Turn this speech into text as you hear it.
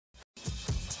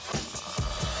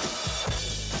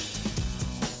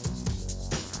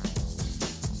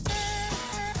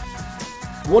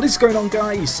What is going on,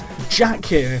 guys? Jack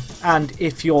here, and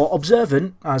if you're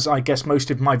observant, as I guess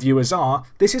most of my viewers are,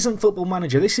 this isn't Football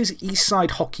Manager, this is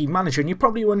Eastside Hockey Manager, and you're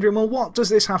probably wondering, well, what does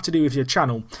this have to do with your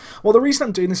channel? Well, the reason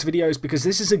I'm doing this video is because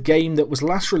this is a game that was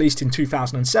last released in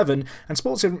 2007, and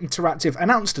Sports Interactive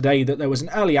announced today that there was an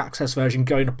early access version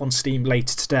going up on Steam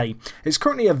later today. It's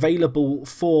currently available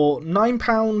for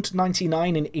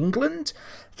 £9.99 in England,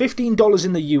 $15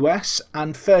 in the US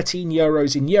and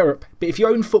 €13 in Europe, but if you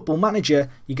own Football Manager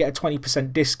you get a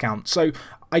 20% discount. So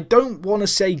I don't want to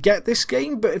say get this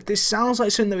game, but if this sounds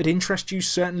like something that would interest you,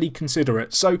 certainly consider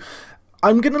it. So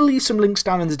I'm going to leave some links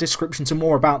down in the description to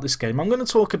more about this game. I'm going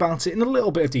to talk about it in a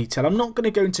little bit of detail. I'm not going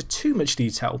to go into too much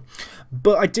detail,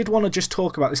 but I did want to just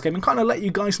talk about this game and kind of let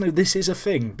you guys know this is a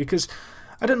thing, because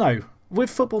I don't know, with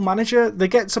Football Manager there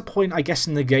gets a point, I guess,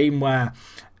 in the game where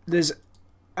there's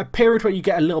a period where you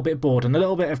get a little bit bored and a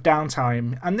little bit of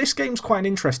downtime, and this game's quite an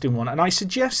interesting one. And I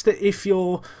suggest that if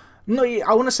you're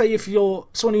if you're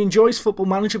someone who enjoys Football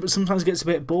Manager but sometimes gets a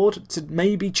bit bored, to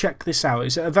maybe check this out.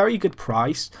 It's at a very good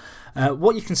price.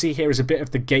 What you can see here is a bit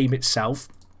of the game itself.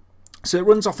 So it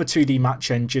runs off a 2D match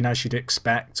engine, as you'd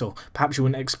expect, or perhaps you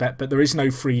wouldn't expect, but there is no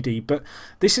 3D. But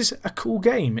this is a cool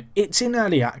game. It's in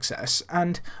early access,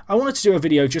 and I wanted to do a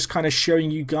video just kind of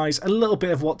showing you guys a little bit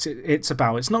of what it's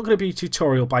about. It's not going to be a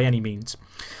tutorial by any means.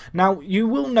 Now, you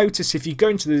will notice if you go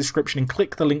into the description and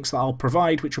click the links that I'll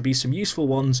provide, which will be some useful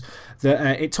ones,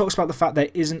 that it talks about the fact there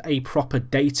isn't a proper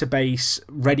database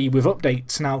ready with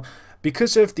updates. Now,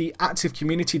 because of the active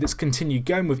community that's continued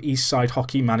going with Eastside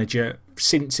Hockey Manager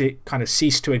since it kind of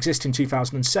ceased to exist in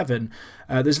 2007,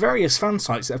 there's various fan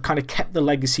sites that have kind of kept the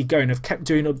legacy going, have kept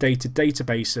doing updated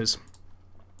databases.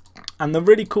 And the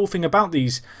really cool thing about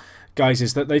these guys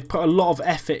is that they've put a lot of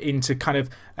effort into kind of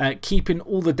keeping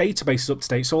all the databases up to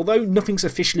date. So although nothing's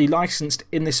officially licensed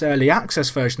in this early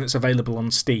access version that's available on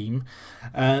Steam,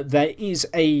 there is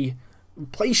a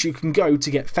place you can go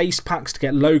to get face packs, to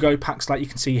get logo packs like you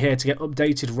can see here, to get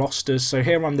updated rosters. So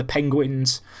here I'm the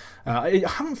Penguins. I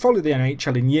haven't followed the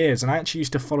NHL in years, and I actually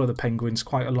used to follow the Penguins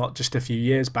quite a lot just a few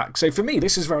years back. So for me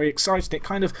this is very exciting. It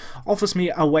kind of offers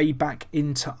me a way back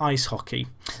into ice hockey.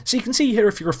 So you can see here,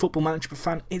 if you're a Football Manager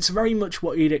fan, it's very much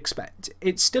what you'd expect.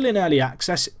 It's still in early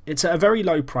access, it's at a very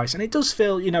low price, and it does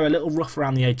feel, you know, a little rough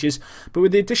around the edges, but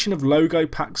with the addition of logo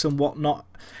packs and whatnot,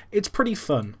 it's pretty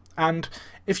fun. And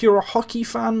if you're a hockey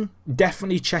fan,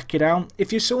 definitely check it out.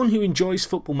 If you're someone who enjoys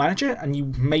Football Manager and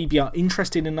you maybe are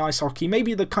interested in ice hockey,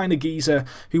 maybe the kind of geezer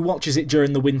who watches it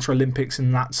during the Winter Olympics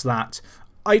and that's that,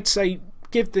 I'd say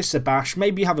give this a bash,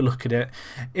 maybe have a look at it.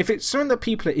 If it's something that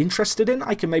people are interested in,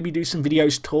 I can maybe do some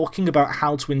videos talking about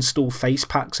how to install face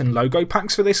packs and logo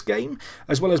packs for this game,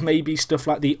 as well as maybe stuff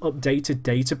like the updated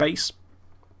database,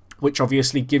 which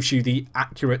obviously gives you the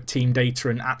accurate team data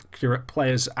and accurate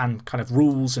players and kind of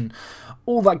rules and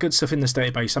all that good stuff in this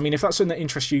database. I mean, if that's something that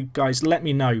interests you guys, let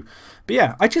me know. But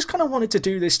yeah, I just kind of wanted to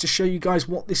do this to show you guys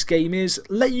what this game is,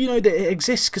 let you know that it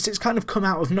exists, because it's kind of come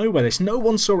out of nowhere. No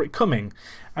one saw it coming.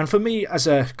 And for me, as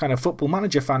a kind of Football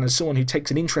Manager fan, as someone who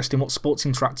takes an interest in what Sports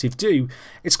Interactive do,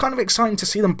 it's kind of exciting to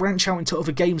see them branch out into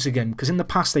other games again, because in the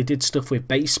past they did stuff with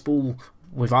baseball,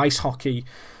 with ice hockey,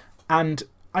 and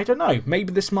I don't know,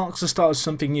 maybe this marks the start of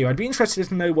something new. I'd be interested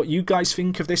to know what you guys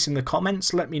think of this in the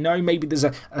comments. Let me know. Maybe there's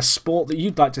a sport that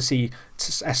you'd like to see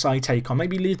SI take on.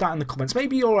 Maybe leave that in the comments.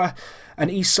 Maybe you're an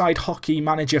Eastside Hockey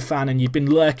Manager fan and you've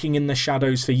been lurking in the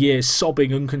shadows for years,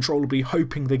 sobbing uncontrollably,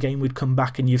 hoping the game would come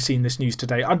back, and you've seen this news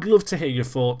today. I'd love to hear your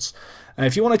thoughts.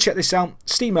 If you want to check this out,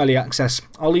 Steam Early Access,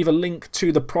 I'll leave a link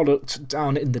to the product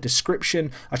down in the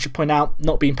description. I should point out,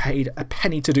 not being paid a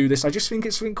penny to do this. I just think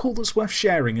it's something cool that's worth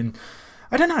sharing, and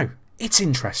I don't know, it's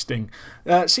interesting.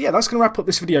 So yeah, that's going to wrap up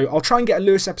this video. I'll try and get a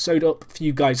Lewis episode up for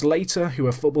you guys later who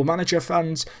are Football Manager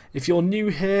fans. If you're new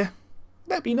here,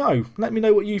 let me know. Let me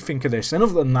know what you think of this. And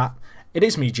other than that, it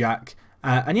is me, Jack.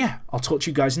 And yeah, I'll talk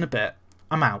to you guys in a bit.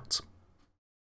 I'm out.